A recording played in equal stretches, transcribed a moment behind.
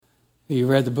Have you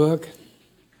read the book?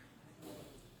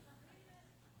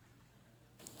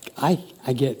 I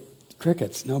get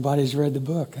crickets. Nobody's read the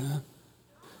book, huh?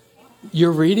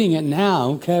 You're reading it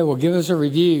now. Okay, well, give us a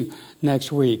review next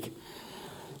week.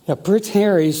 Now, Prince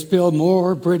Harry spilled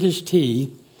more British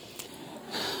tea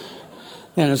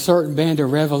than a certain band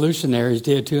of revolutionaries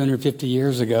did 250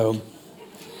 years ago.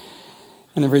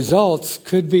 And the results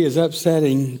could be as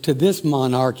upsetting to this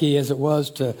monarchy as it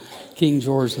was to King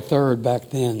George III back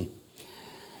then.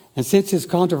 And since his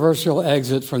controversial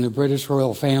exit from the British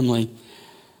royal family,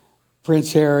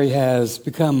 Prince Harry has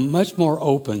become much more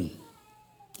open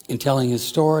in telling his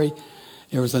story.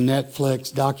 There was a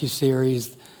Netflix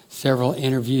docuseries, several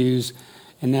interviews,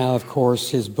 and now, of course,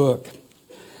 his book,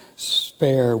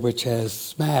 Spare, which has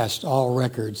smashed all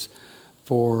records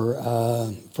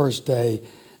for first-day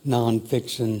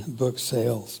nonfiction book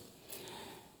sales.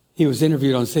 He was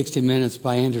interviewed on 60 Minutes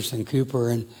by Anderson Cooper,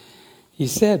 and he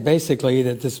said basically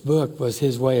that this book was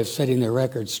his way of setting the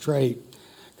record straight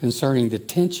concerning the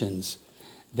tensions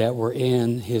that were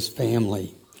in his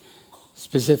family.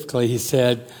 Specifically, he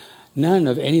said, none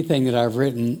of anything that I've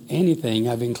written, anything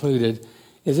I've included,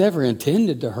 is ever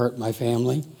intended to hurt my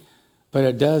family, but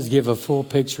it does give a full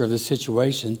picture of the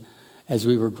situation as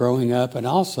we were growing up, and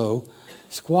also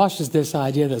squashes this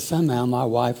idea that somehow my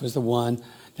wife was the one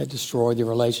that destroyed the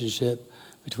relationship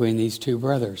between these two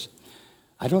brothers.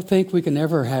 I don't think we can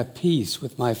ever have peace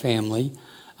with my family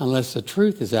unless the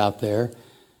truth is out there.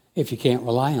 If you can't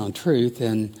rely on truth,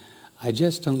 then I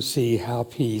just don't see how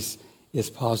peace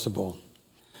is possible.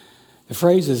 The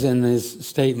phrases in this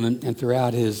statement and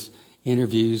throughout his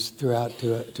interviews, throughout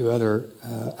to other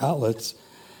outlets,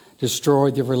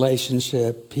 destroyed the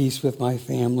relationship, peace with my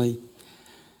family,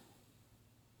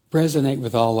 resonate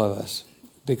with all of us,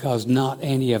 because not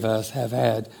any of us have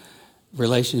had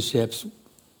relationships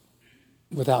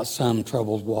without some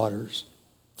troubled waters.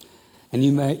 And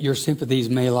your sympathies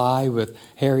may lie with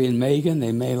Harry and Meghan.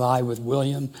 They may lie with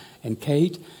William and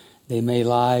Kate. They may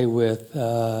lie with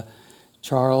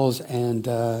Charles and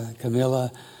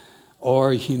Camilla.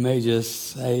 Or you may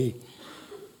just say,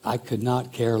 I could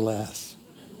not care less.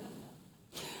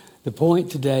 The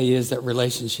point today is that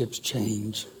relationships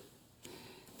change.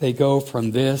 They go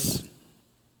from this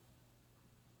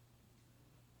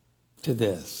to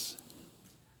this.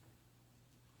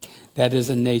 That is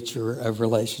the nature of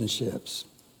relationships.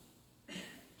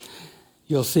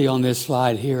 You'll see on this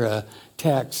slide here a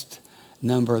text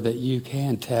number that you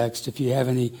can text if you have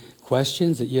any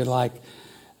questions that you'd like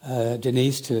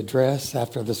Denise to address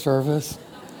after the service,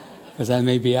 because I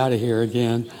may be out of here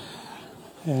again.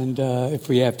 And if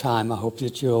we have time, I hope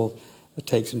that you'll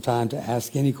take some time to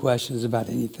ask any questions about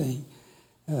anything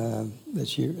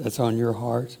that's on your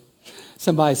heart.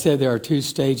 Somebody said there are two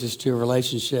stages to a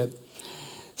relationship.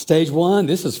 Stage one,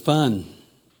 this is fun.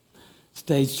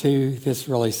 Stage two, this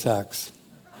really sucks.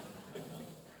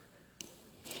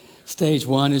 Stage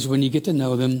one is when you get to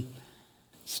know them.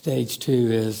 Stage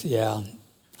two is, yeah,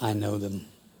 I know them.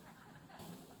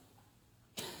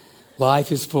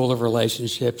 Life is full of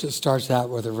relationships. It starts out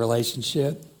with a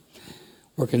relationship.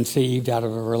 We're conceived out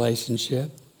of a relationship.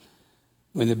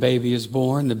 When the baby is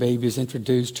born, the baby is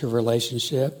introduced to a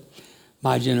relationship.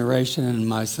 My generation and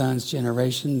my son's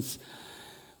generations.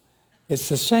 It's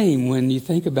a shame when you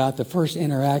think about the first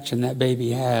interaction that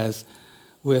baby has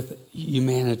with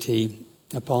humanity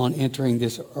upon entering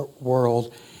this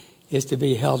world is to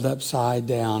be held upside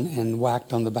down and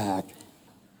whacked on the back.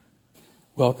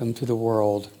 Welcome to the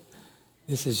world.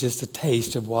 This is just a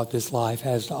taste of what this life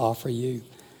has to offer you.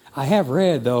 I have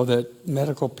read, though, that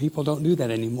medical people don't do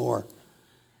that anymore.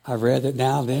 I've read that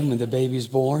now then, when the baby's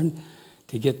born,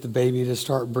 to get the baby to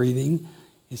start breathing,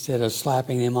 instead of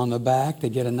slapping them on the back, they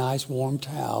get a nice warm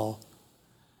towel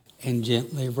and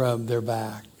gently rub their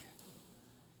back.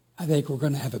 I think we're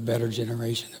going to have a better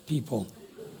generation of people.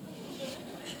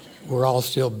 We're all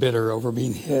still bitter over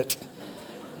being hit.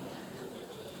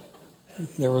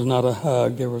 There was not a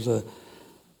hug, there was a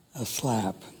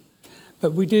slap.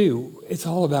 But we do. It's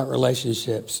all about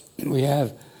relationships. We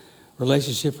have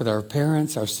relationship with our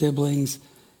parents, our siblings.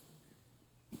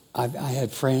 I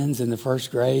had friends in the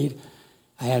first grade.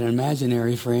 I had an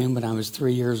imaginary friend when I was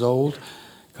 3 years old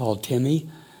called Timmy.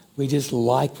 We just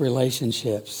like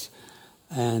relationships.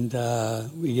 And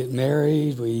we get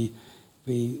married. We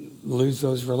lose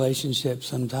those relationships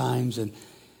sometimes. And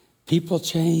people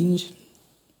change.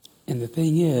 And the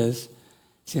thing is,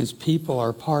 since people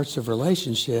are parts of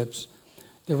relationships,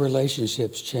 the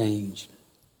relationships change.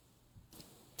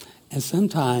 And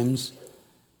sometimes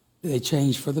they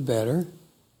change for the better,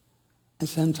 and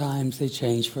sometimes they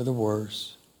change for the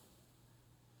worse.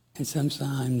 And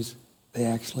sometimes they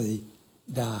actually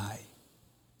die.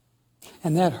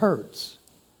 And that hurts.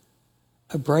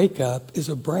 A breakup is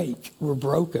a break. We're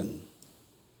broken.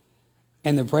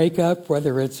 And the breakup,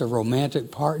 whether it's a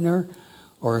romantic partner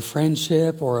or a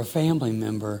friendship or a family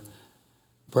member,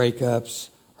 breakups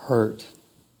hurt.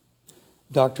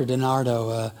 Dr.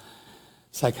 DiNardo, a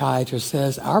psychiatrist,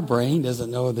 says our brain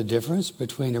doesn't know the difference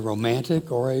between a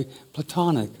romantic or a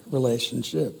platonic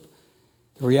relationship.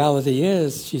 The reality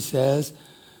is, she says,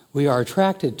 we are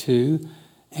attracted to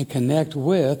and connect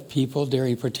with people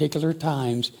during particular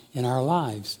times in our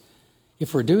lives.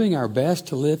 If we're doing our best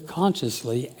to live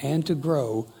consciously and to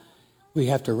grow, we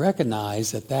have to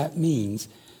recognize that that means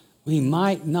we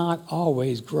might not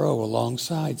always grow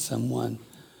alongside someone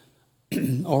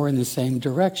or in the same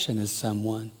direction as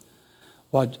someone.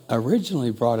 What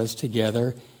originally brought us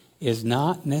together is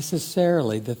not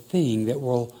necessarily the thing that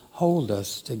will hold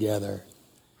us together.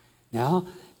 Now,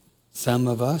 some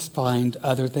of us find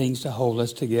other things to hold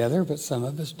us together, but some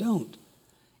of us don't.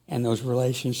 And those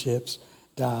relationships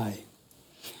die.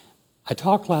 I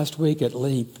talked last week at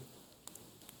length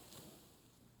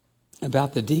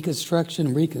about the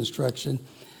deconstruction, reconstruction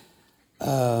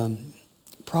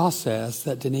process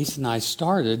that Denise and I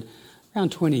started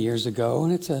around 20 years ago,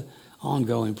 and it's an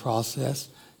ongoing process.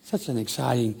 Such an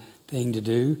exciting thing to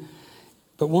do.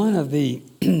 But one of the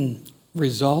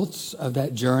results of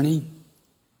that journey,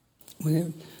 when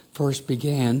it first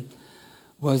began,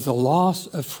 was the loss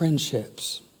of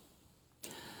friendships.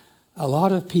 A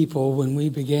lot of people, when we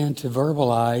began to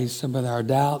verbalize some of our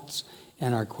doubts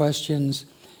and our questions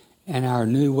and our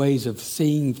new ways of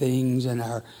seeing things and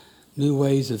our new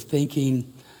ways of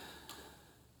thinking,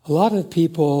 a lot of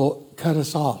people cut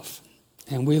us off.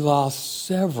 And we lost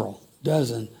several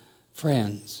dozen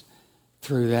friends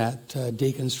through that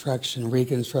deconstruction,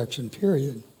 reconstruction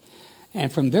period.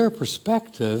 And from their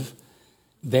perspective,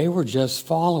 they were just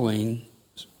following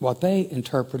what they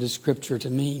interpreted Scripture to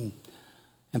mean.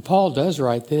 And Paul does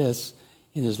write this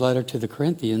in his letter to the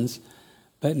Corinthians,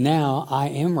 but now I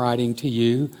am writing to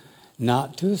you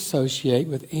not to associate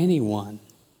with anyone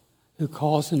who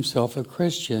calls himself a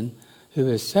Christian who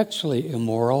is sexually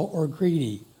immoral or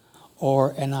greedy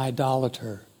or an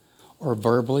idolater or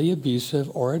verbally abusive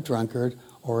or a drunkard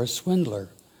or a swindler.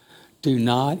 Do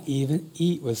not even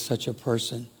eat with such a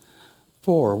person.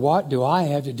 For what do I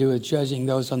have to do with judging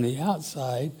those on the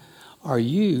outside? Are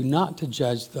you not to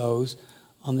judge those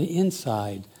on the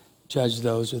inside? Judge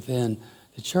those within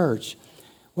the church.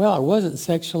 Well, I wasn't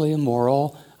sexually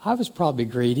immoral. I was probably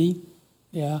greedy.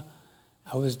 Yeah.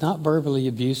 I was not verbally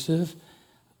abusive.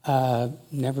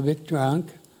 Never been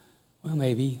drunk. Well,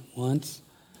 maybe once.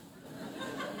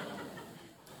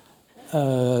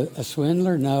 A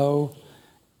swindler? No.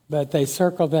 But they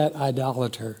circle that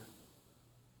idolater.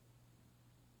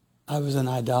 I was an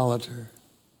idolater.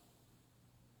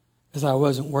 Because I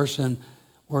wasn't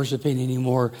worshiping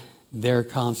anymore their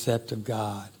concept of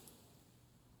God.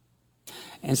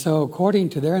 And so according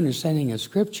to their understanding of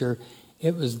Scripture,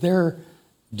 it was their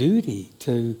duty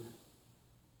to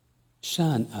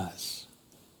shun us.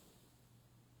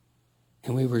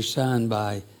 And we were shunned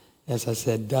by, as I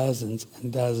said, dozens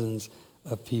and dozens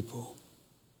of people.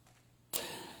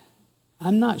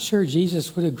 I'm not sure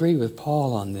Jesus would agree with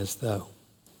Paul on this, though.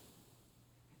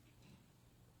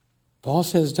 Paul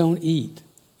says, don't eat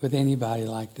with anybody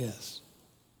like this.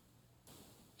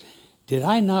 Did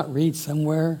I not read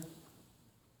somewhere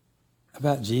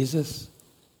about Jesus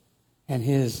and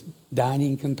his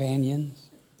dining companions?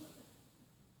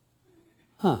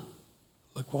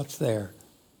 Look what's there.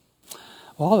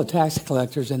 All the tax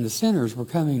collectors and the sinners were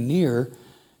coming near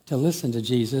to listen to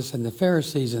Jesus, and the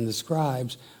Pharisees and the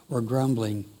scribes were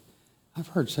grumbling. I've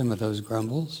heard some of those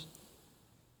grumbles.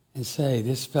 And say,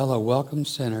 this fellow welcomes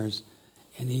sinners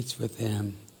and eats with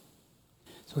them.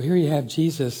 So here you have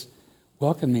Jesus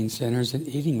welcoming sinners and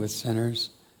eating with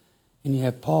sinners. And you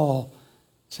have Paul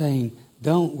saying,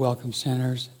 don't welcome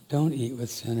sinners, don't eat with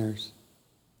sinners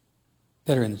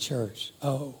that are in the church.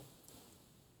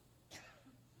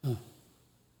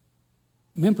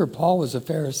 Remember, Paul was a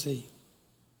Pharisee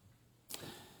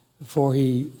before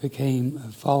he became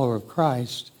a follower of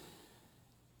Christ.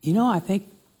 You know, I think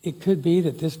it could be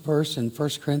that this verse in 1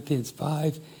 Corinthians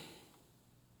 5,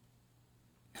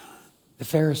 the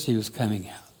Pharisee was coming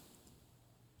out.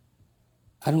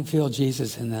 I don't feel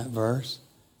Jesus in that verse.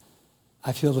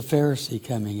 I feel the Pharisee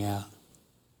coming out.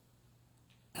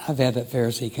 I've had that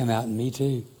Pharisee come out in me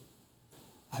too.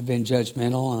 I've been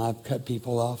judgmental and I've cut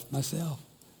people off myself.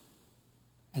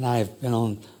 And I have been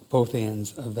on both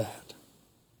ends of that.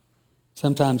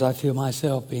 Sometimes I feel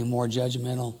myself being more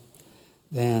judgmental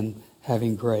than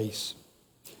having grace.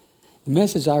 The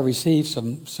message I received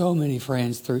from so many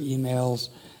friends through emails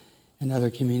and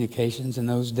other communications in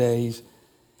those days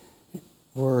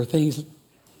were things,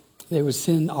 they would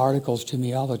send articles to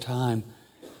me all the time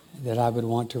that I would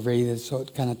want to read. So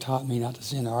it kind of taught me not to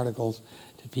send articles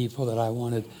to people that I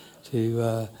wanted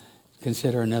to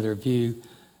consider another view.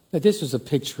 But this was a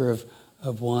picture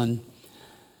of one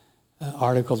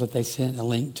article that they sent a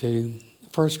link to.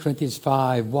 1 Corinthians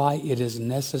 5, why it is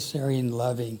necessary and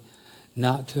loving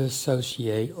not to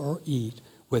associate or eat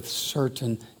with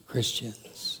certain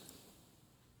Christians.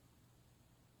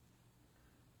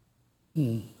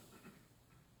 They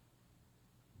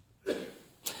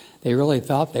really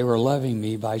thought they were loving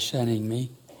me by shunning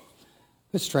me.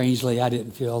 But strangely, I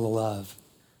didn't feel the love.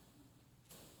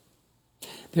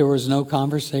 There was no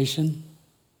conversation.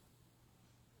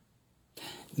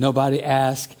 Nobody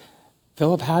asked,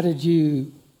 Philip, how did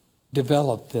you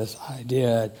develop this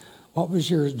idea? What was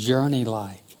your journey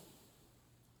like?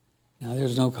 Now, there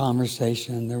was no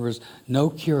conversation. There was no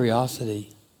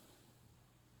curiosity.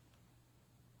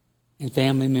 And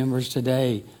family members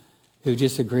today who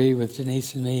disagree with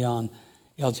Denise and me on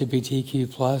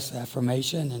LGBTQ plus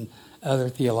affirmation and other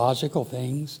theological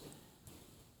things.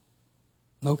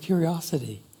 No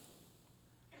curiosity.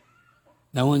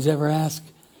 No one's ever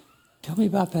asked, tell me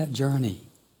about that journey.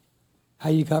 How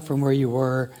you got from where you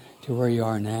were to where you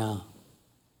are now.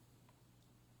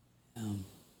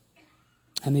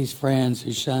 And these friends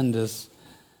who shunned us,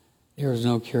 there was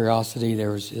no curiosity,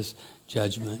 there was just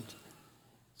judgment.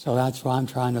 So that's why I'm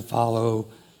trying to follow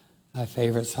my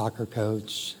favorite soccer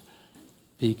coach.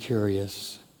 Be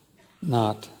curious,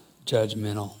 not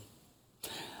judgmental.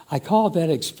 I call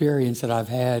that experience that I've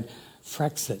had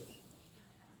Frexit,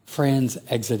 friends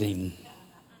exiting.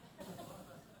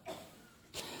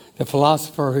 The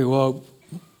philosopher who wrote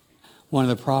one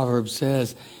of the Proverbs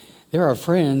says, there are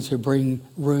friends who bring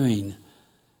ruin,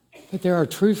 but there are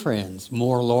true friends,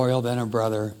 more loyal than a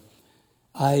brother.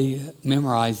 I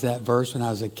memorized that verse when I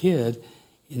was a kid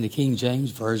in the King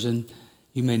James Version.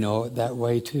 You may know it that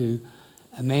way too.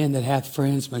 A man that hath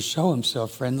friends must show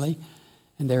himself friendly,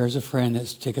 and there is a friend that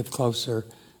sticketh closer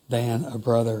than a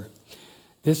brother.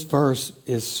 This verse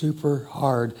is super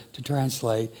hard to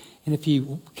translate, and if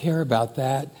you care about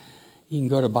that, you can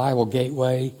go to Bible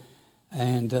Gateway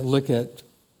and look at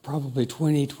probably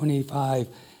 20, 25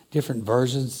 different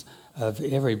versions of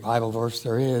every Bible verse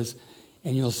there is,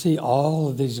 and you'll see all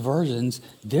of these versions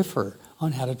differ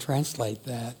on how to translate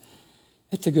that.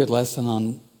 It's a good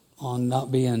lesson on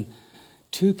not being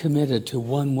too committed to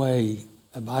one way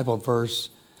a Bible verse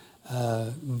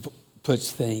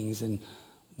puts things, and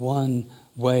one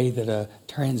way that a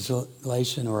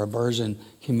translation or a version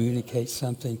communicates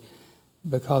something,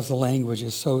 because the language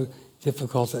is so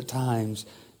difficult at times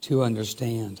to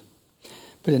understand.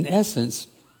 But in essence,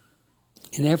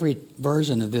 in every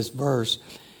version of this verse,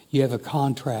 you have a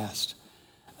contrast.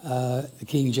 The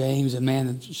King James, a man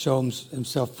that shows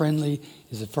himself friendly,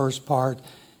 is the first part.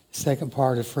 The second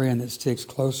part, a friend that sticks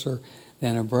closer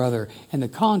than a brother. And the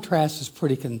contrast is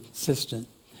pretty consistent.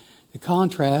 The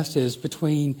contrast is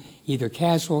between either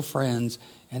casual friends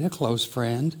and a close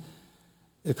friend.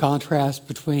 The contrast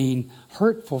between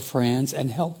hurtful friends and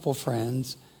helpful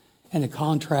friends. And the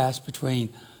contrast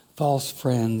between false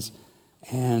friends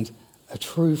and a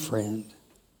true friend.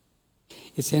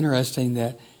 It's interesting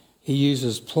that he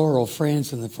uses plural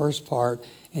friends in the first part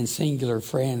and singular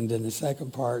friend in the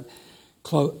second part.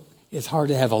 It's hard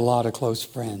to have a lot of close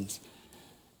friends.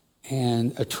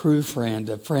 And a true friend,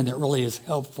 a friend that really is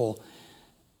helpful,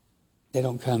 they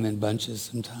don't come in bunches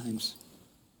sometimes.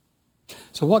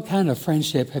 So what kind of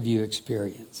friendship have you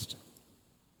experienced?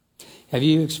 Have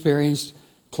you experienced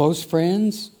close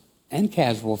friends and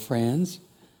casual friends?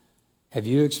 Have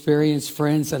you experienced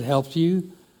friends that helped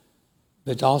you?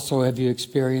 But also, have you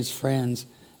experienced friends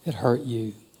that hurt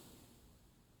you?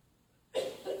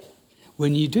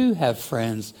 When you do have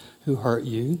friends who hurt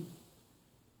you,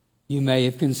 you may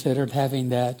have considered having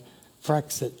that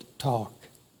Frexit talk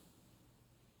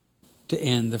to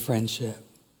end the friendship.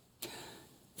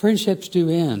 Friendships do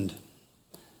end.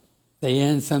 They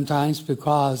end sometimes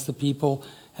because the people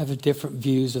have different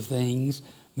views of things,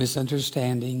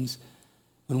 misunderstandings,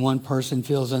 when one person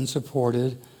feels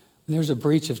unsupported, when there's a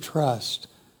breach of trust,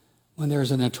 when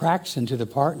there's an attraction to the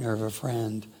partner of a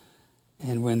friend,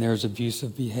 and when there's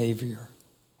abusive behavior.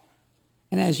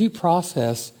 And as you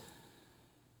process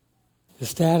the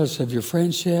status of your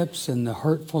friendships and the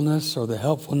hurtfulness or the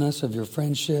helpfulness of your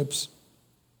friendships,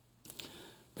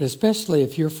 but especially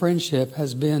if your friendship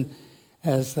has been,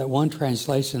 as that one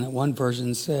translation, that one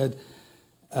version said,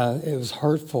 it was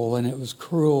hurtful and it was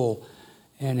cruel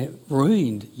and it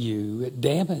ruined you, it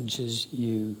damages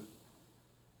you.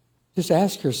 Just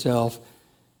ask yourself,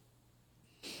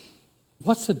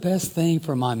 what's the best thing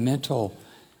for my mental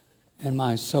and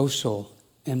my social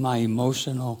and my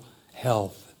emotional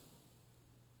health?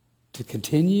 To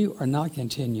continue or not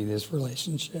continue this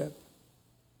relationship?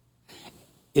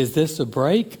 Is this a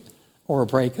break or a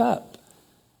breakup?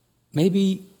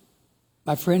 Maybe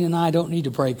my friend and I don't need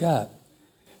to break up.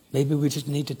 Maybe we just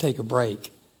need to take a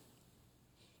break.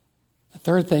 The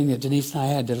third thing that Denise and I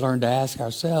had to learn to ask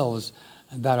ourselves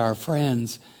about our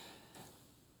friends,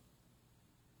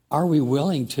 are we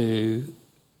willing to,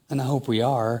 and I hope we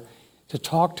are, to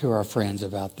talk to our friends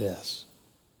about this,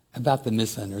 about the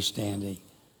misunderstanding?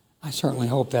 I certainly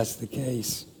hope that's the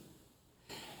case.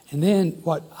 And then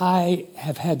what I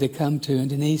have had to come to, and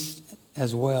Denise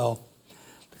as well,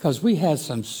 because we had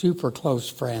some super close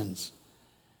friends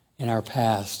in our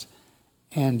past.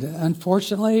 And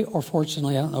unfortunately, or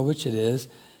fortunately, I don't know which it is,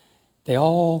 they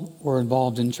all were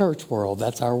involved in church world.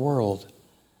 That's our world.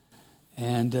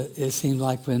 And it seemed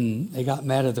like when they got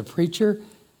mad at the preacher,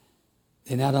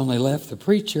 they not only left the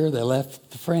preacher, they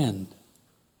left the friend.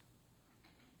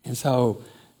 And so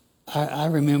I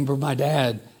remember my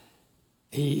dad,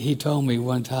 he told me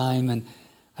one time, and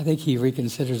I think he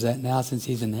reconsiders that now since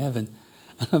he's in heaven.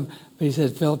 But he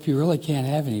said, Philip, you really can't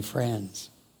have any friends.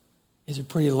 It's a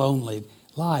pretty lonely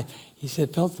life. He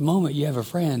said, Philip, the moment you have a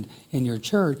friend in your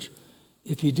church,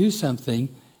 if you do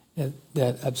something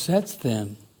that upsets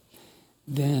them,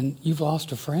 then you've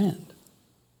lost a friend.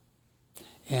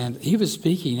 And he was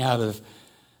speaking out of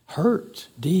hurt,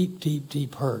 deep, deep,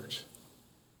 deep hurt.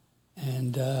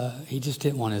 And he just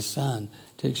didn't want his son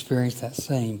to experience that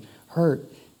same hurt.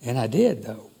 And I did,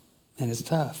 though. And it's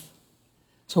tough.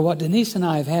 So what Denise and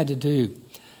I have had to do,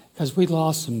 because we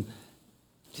lost some,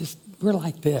 we're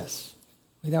like this.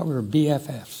 We thought we were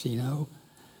BFFs, you know.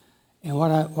 And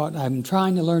what I'm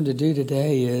trying to learn to do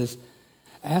today is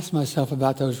ask myself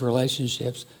about those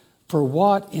relationships. For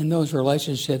what in those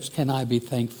relationships can I be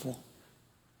thankful?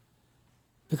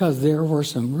 Because there were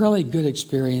some really good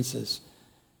experiences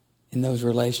in those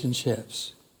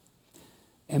relationships.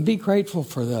 And be grateful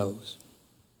for those.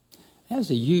 That was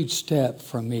a huge step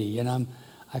for me, and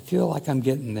I feel like I'm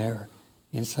getting there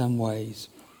in some ways.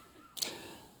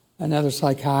 Another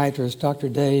psychiatrist, Dr.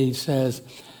 Dave, says,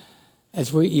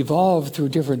 as we evolve through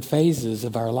different phases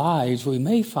of our lives, we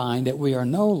may find that we are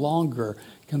no longer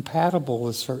compatible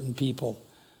with certain people,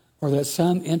 or that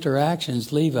some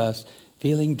interactions leave us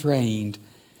feeling drained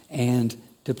and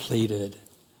depleted.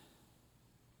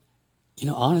 You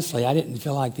know, honestly, I didn't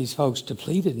feel like these folks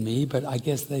depleted me, but I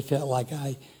guess they felt like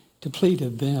I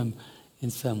depleted them in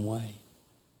some way.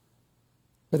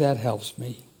 But that helps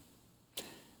me.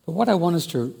 But what I want us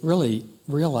to really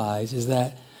realize is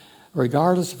that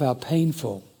regardless of how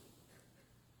painful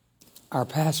our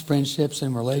past friendships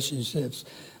and relationships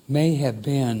may have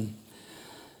been,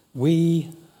 we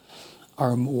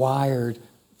are wired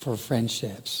for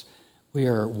friendships. We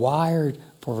are wired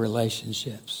for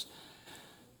relationships.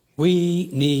 We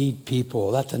need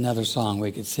people. That's another song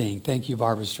we could sing. Thank you,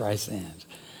 Barbra Streisand.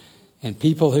 And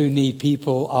people who need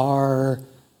people are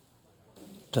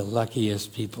the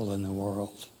luckiest people in the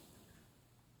world.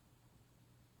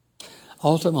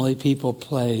 Ultimately, people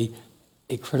play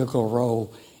a critical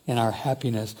role in our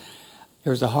happiness.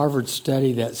 There was a Harvard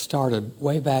study that started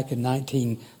way back in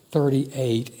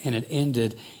 1938, and it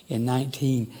ended in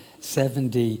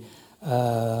 1970,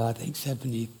 I think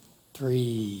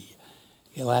 73.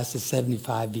 It lasted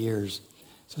 75 years,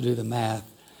 so do the math.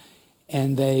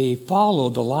 And they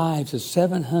followed the lives of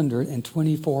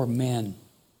 724 men.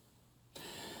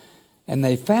 And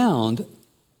they found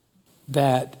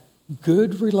that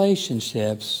good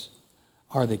relationships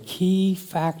are the key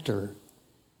factor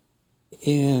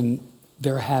in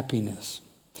their happiness.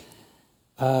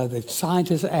 The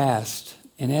scientists asked,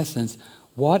 in essence,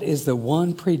 what is the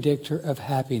one predictor of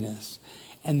happiness?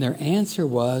 And their answer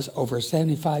was, over a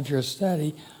 75-year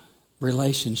study,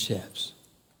 relationships.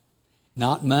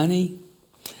 Not money,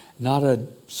 not a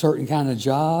certain kind of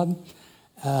job,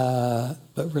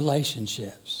 but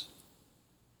relationships.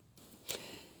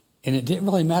 And it didn't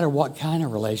really matter what kind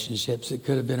of relationships. It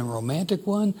could have been a romantic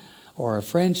one, or a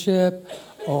friendship,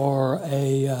 or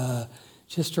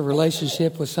just a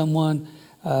relationship with someone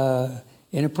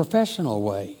in a professional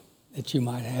way that you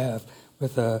might have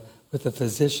with a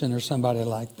physician or somebody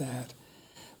like that.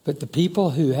 But the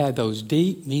people who had those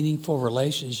deep, meaningful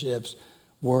relationships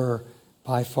were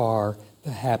by far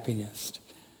the happiest.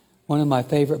 One of my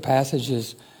favorite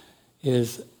passages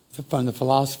is from the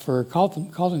philosopher, called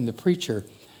him the preacher,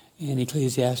 in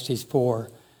Ecclesiastes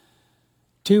 4.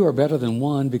 Two are better than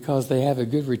one because they have a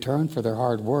good return for their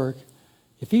hard work.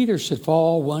 If either should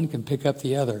fall, one can pick up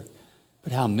the other.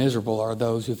 But how miserable are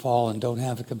those who fall and don't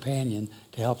have a companion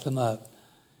to help them up.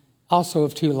 Also,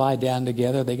 if two lie down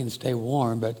together, they can stay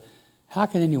warm, but how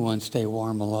can anyone stay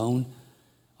warm alone?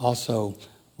 Also,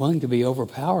 one can be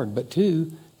overpowered, but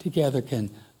two together can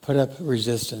put up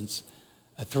resistance.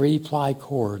 A 3-ply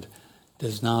cord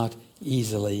does not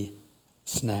easily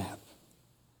snap.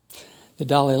 The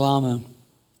Dalai Lama,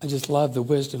 I just love the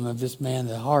wisdom of this man,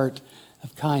 the heart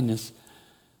of kindness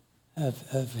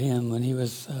of him when he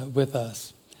was with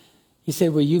us. He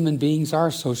said, we human beings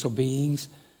are social beings.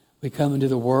 We come into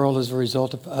the world as a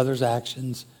result of others'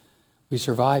 actions. We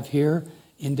survive here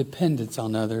in dependence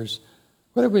on others.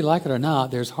 Whether we like it or not,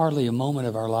 there's hardly a moment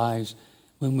of our lives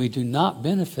when we do not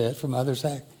benefit from others'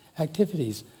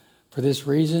 activities. For this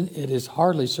reason, it is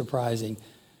hardly surprising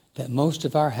that most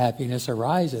of our happiness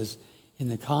arises in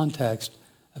the context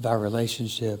of our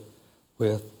relationship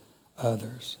with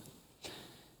others.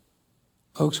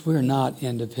 Folks, we're not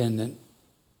independent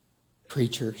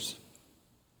creatures.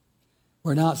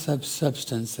 We're not some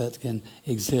substance that can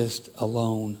exist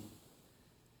alone.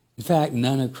 In fact,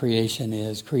 none of creation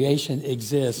is. Creation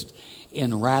exists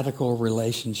in radical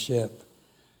relationship,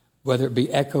 whether it be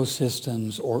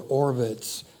ecosystems or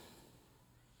orbits.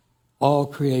 All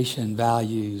creation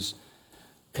values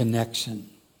connection,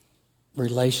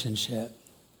 relationship.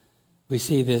 We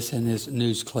see this in this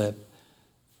news clip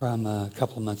from a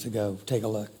couple of months ago. Take a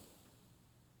look.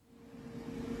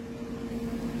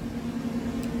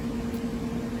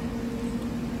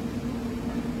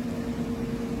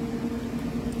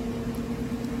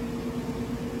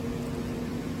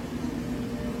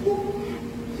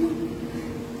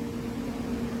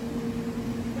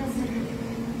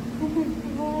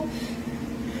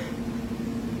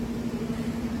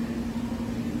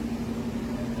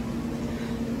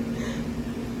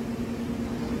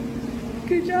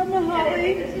 Good job,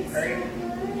 Mahali.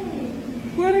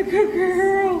 What a good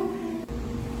girl.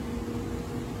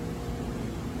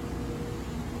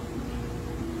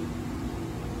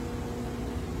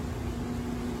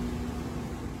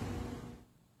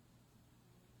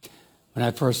 When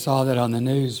I first saw that on the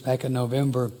news back in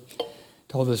November,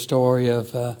 told the story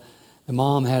of the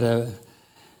mom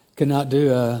could not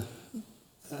do a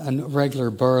regular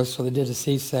birth, so they did a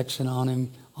C-section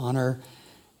on her,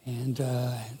 and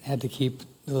had to keep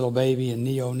the little baby in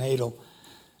neonatal.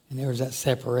 And there was that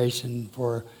separation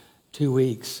for 2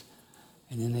 weeks.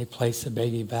 And then they placed the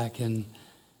baby back in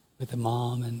with the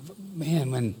mom. And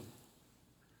man, when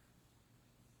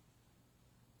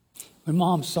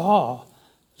mom saw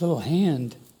the little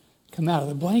hand come out of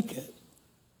the blanket,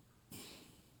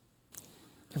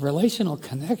 the relational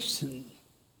connection,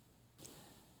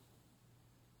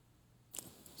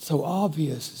 so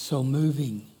obvious, so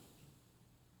moving.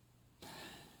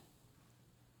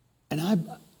 And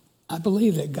I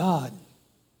believe that God,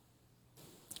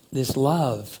 this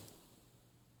love,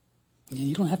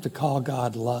 you don't have to call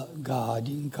God God.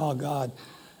 You can call God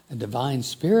a divine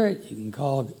spirit. You can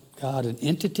call God an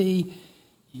entity.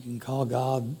 You can call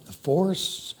God a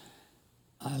force.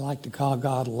 I like to call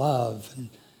God love. And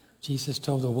Jesus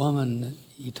told the woman that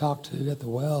he talked to at the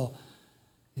well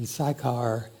in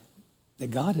Sychar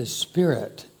that God is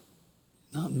spirit,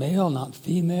 not male, not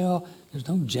female. There's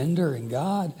no gender in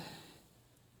God.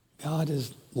 God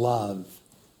is love.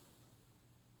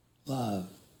 Love.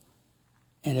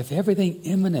 And if everything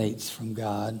emanates from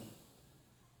God,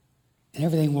 and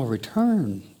everything will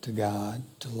return to God,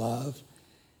 to love,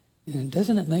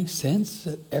 doesn't it make sense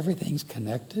that everything's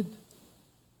connected?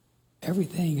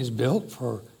 Everything is built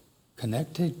for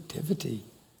connectivity.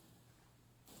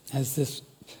 As this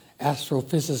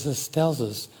astrophysicist tells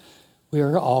us, we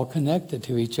are all connected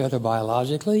to each other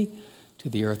biologically, to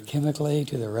the earth chemically,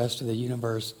 to the rest of the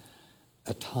universe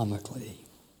atomically.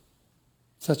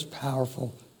 Such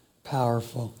powerful,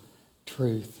 powerful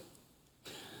truth.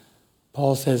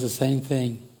 Paul says the same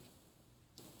thing.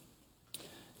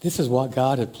 This is what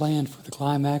God had planned for the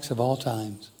climax of all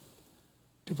times,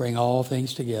 to bring all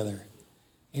things together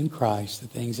in Christ, the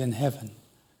things in heaven,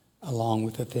 along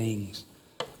with the things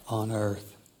on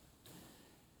earth.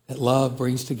 That love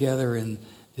brings together in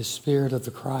the spirit of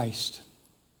the Christ.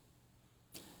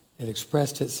 It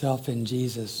expressed itself in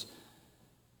Jesus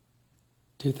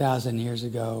 2,000 years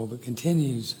ago, but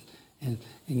continues and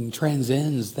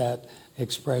transcends that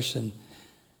expression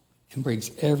and brings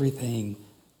everything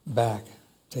back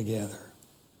together.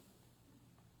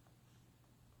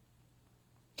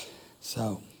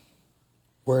 So,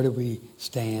 where do we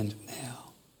stand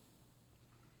now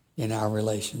in our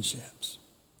relationships?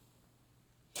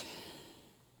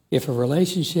 If a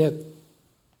relationship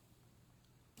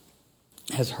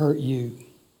has hurt you.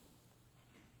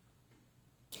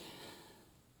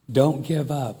 Don't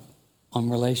give up on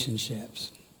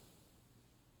relationships.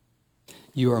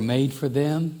 You are made for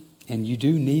them, and you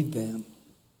do need them.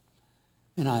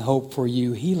 And I hope for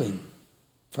you healing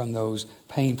from those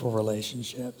painful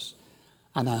relationships.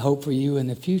 And I hope for you in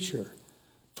the future,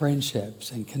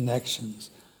 friendships and connections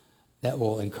that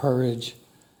will encourage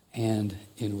and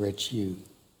enrich you.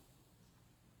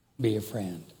 Be a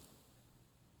friend.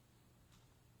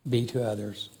 Be to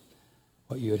others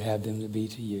what you would have them to be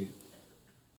to you.